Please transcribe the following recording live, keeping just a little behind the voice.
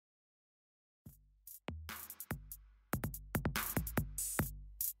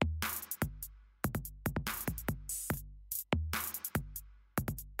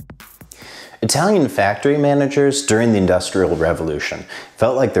Italian factory managers during the Industrial Revolution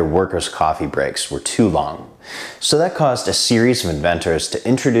felt like their workers' coffee breaks were too long. So that caused a series of inventors to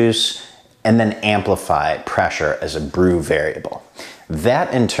introduce and then amplify pressure as a brew variable.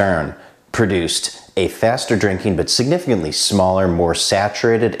 That in turn produced a faster drinking but significantly smaller, more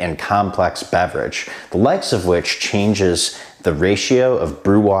saturated and complex beverage, the likes of which changes the ratio of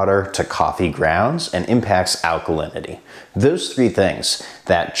brew water to coffee grounds and impacts alkalinity. Those three things,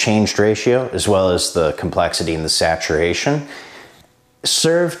 that changed ratio as well as the complexity and the saturation,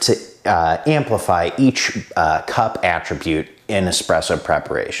 serve to amplify each cup attribute in espresso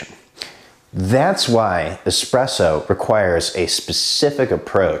preparation. That's why espresso requires a specific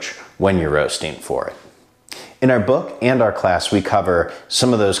approach when you're roasting for it. In our book and our class, we cover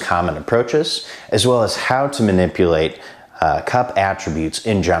some of those common approaches, as well as how to manipulate cup attributes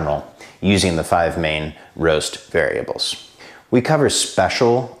in general using the 5 main roast variables. We cover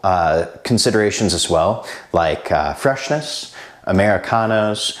special considerations as well, like freshness,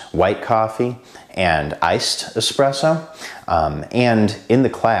 Americanos, white coffee, and iced espresso. And in the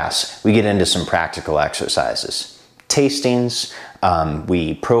class, we get into some practical exercises. Tastings,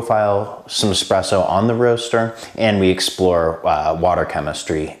 we profile some espresso on the roaster, and we explore water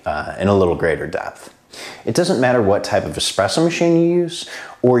chemistry in a little greater depth. It doesn't matter what type of espresso machine you use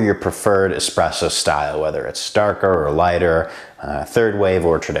or your preferred espresso style, whether it's darker or lighter, third wave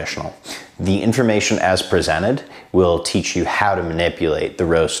or traditional. The information as presented will teach you how to manipulate the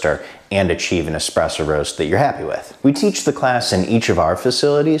roaster and achieve an espresso roast that you're happy with. We teach the class in each of our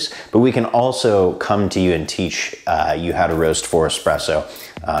facilities, but we can also come to you and teach you how to roast for espresso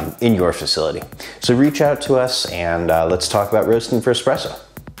in your facility. So reach out to us and let's talk about roasting for espresso.